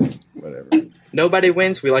nobody. Okay, whatever. Nobody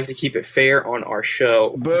wins. We like to keep it fair on our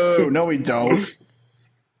show. Boo! No, we don't.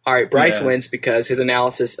 All right, Bryce wins because his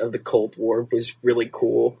analysis of the Cold War was really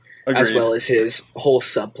cool, as well as his whole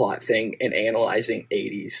subplot thing in analyzing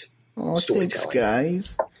 80s storytelling. Thanks,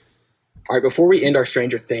 guys. All right, before we end our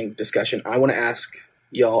Stranger Things discussion, I want to ask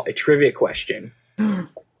y'all a trivia question.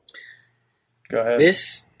 Go ahead.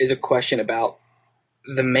 This is a question about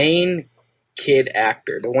the main kid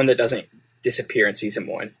actor, the one that doesn't disappear in season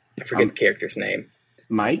 1. I forget the character's name.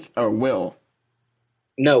 Mike or Will?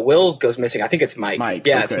 No, Will goes missing. I think it's Mike.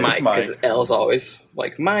 Yeah, okay. It's Mike because Elle's always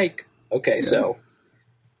like, Mike. Okay, so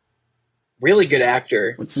really good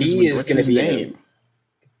actor. What's his name?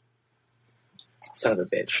 Son of a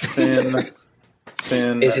bitch.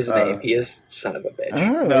 Finn is his name. He is son of a bitch.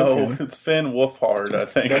 Oh, no, okay. It's Finn Wolfhard, I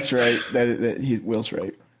think. That's right. Will's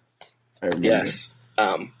right. Yes.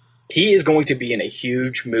 He is going to be in a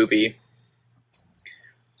huge movie.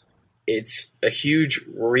 It's a huge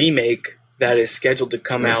remake that is scheduled to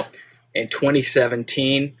come out in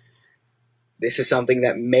 2017. This is something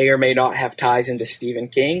that may or may not have ties into Stephen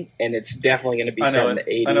King, and it's definitely going to be set in the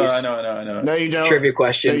 80s. I know. No, you don't. Trivia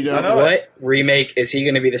question. No, you don't. What remake is he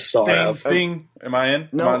going to be the star of? Ding. Am I in?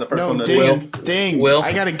 No, Am I the first one to Ding. Will.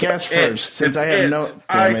 I got to guess first, since I have no...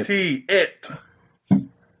 Damn it. It.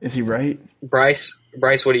 Is he right? Bryce,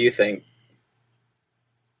 what do you think?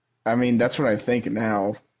 I mean, that's what I think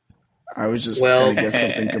now. I was just going to guess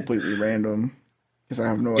something completely random, because I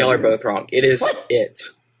have no idea. Y'all are both wrong. It is It.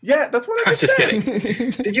 Yeah, that's what I'm just kidding.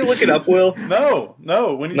 Did you look it up, Will? No. Nice.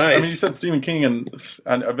 I mean, you said Stephen King, and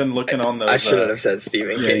I've been looking on those. I shouldn't have said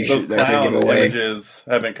Stephen King. Those clown images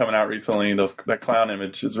have been coming out recently. That clown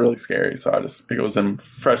image is really scary, so it was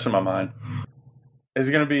fresh in my mind. Is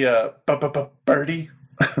it going to be a Birdie?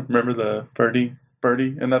 Remember the Birdie?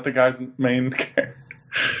 Isn't that the guy's main character?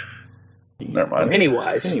 Never mind.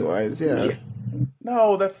 Pennywise, yeah.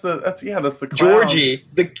 No, that's the clown. Georgie.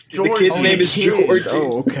 The kid's name is Georgie.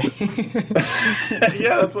 Oh, okay.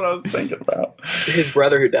 Yeah, that's what I was thinking about. His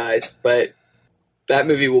brother who dies, but that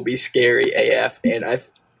movie will be scary AF, and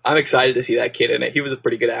I'm excited to see that kid in it. He was a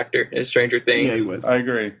pretty good actor in Stranger Things. Yeah, he was. I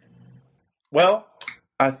agree. Well,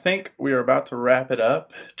 I think we are about to wrap it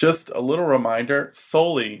up. Just a little reminder,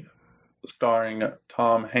 solely starring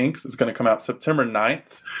Tom Hanks, is going to come out September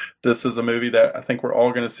 9th. This is a movie that I think we're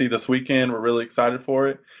all going to see this weekend. We're really excited for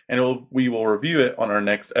it, and we will review it on our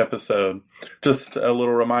next episode. Just a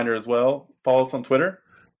little reminder as well, follow us on Twitter,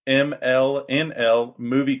 MLNL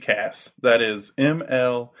Movie Cast. That is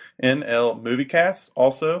MLNL Movie Cast.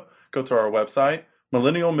 Also, go to our website,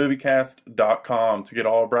 millennialmoviecast.com to get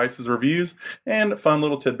all of Bryce's reviews and fun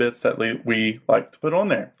little tidbits that we like to put on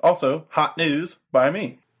there. Also, hot news by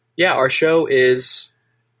me. Yeah, our show is,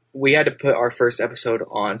 we had to put our first episode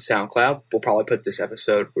on SoundCloud. We'll probably put this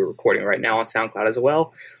episode we're recording right now on SoundCloud as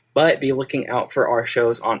well, but be looking out for our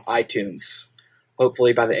shows on iTunes.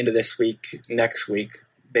 Hopefully by the end of this week, next week,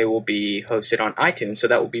 they will be hosted on iTunes, so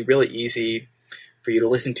that will be really easy for you to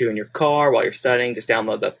listen to in your car while you're studying. Just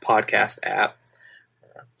download the podcast app.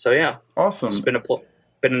 So yeah, awesome. It's been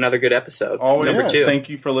another good episode. Always. Number 2. Thank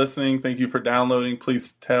you for listening. Thank you for downloading.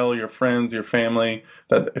 Please tell your friends, your family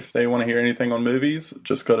that if they want to hear anything on movies,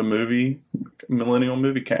 just go to Millennial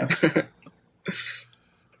Movie Cast.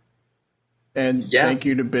 And thank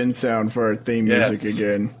you to Ben Sound for our theme music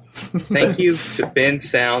again. Thank you to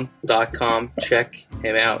bensound.com. Check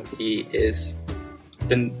him out. He is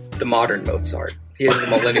the modern Mozart. He is the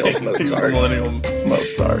millennials Mozart. He's the millennial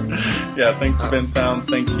Mozart. Yeah, thanks to Ben Sound.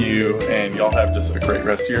 Thank you. And y'all have just a great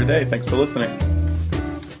rest of your day. Thanks for listening.